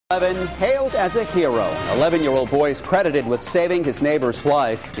Hailed as a hero. 11-year-old boy is credited with saving his neighbor's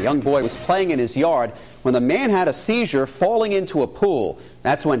life. The young boy was playing in his yard when the man had a seizure, falling into a pool.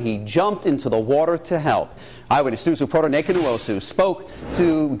 That's when he jumped into the water to help. Eyewitness News reporter Nathan Nwosu spoke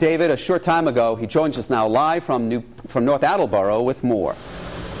to David a short time ago. He joins us now live from North Attleboro with more.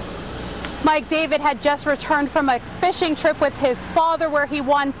 Mike, David had just returned from a fishing trip with his father where he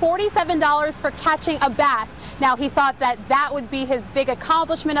won $47 for catching a bass. Now, he thought that would be his big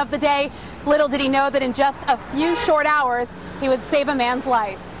accomplishment of the day. Little did he know that in just a few short hours, he would save a man's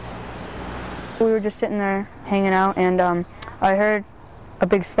life. We were just sitting there hanging out, and I heard a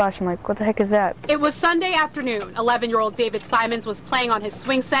big splash. I'm like, what the heck is that? It was Sunday afternoon. 11-year-old David Simons was playing on his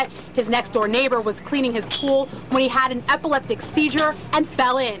swing set. His next-door neighbor was cleaning his pool when he had an epileptic seizure and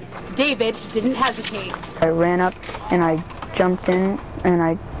fell in. David didn't hesitate. I ran up and I jumped in and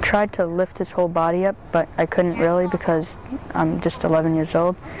I tried to lift his whole body up, but I couldn't really because I'm just 11 years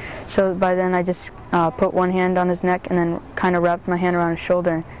old. So by then I just put one hand on his neck and then kind of wrapped my hand around his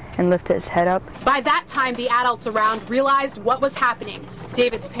shoulder and lifted his head up. By that time, the adults around realized what was happening.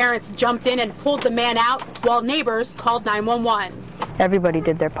 David's parents jumped in and pulled the man out while neighbors called 911. Everybody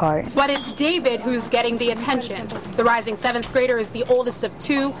did their part. But it's David who's getting the attention. The rising 7th grader is the oldest of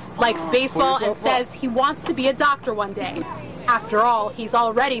two, likes baseball, and says he wants to be a doctor one day. After all, he's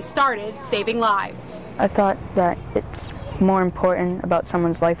already started saving lives. I thought that it's more important about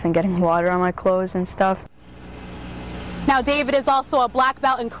someone's life than getting water on my clothes and stuff. Now, David is also a black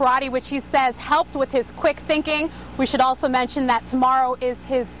belt in karate, which he says helped with his quick thinking. We should also mention that tomorrow is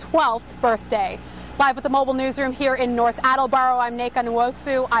his 12th birthday. Live at the mobile newsroom here in North Attleboro, I'm Nathan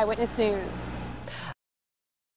Nwosu, Eyewitness News.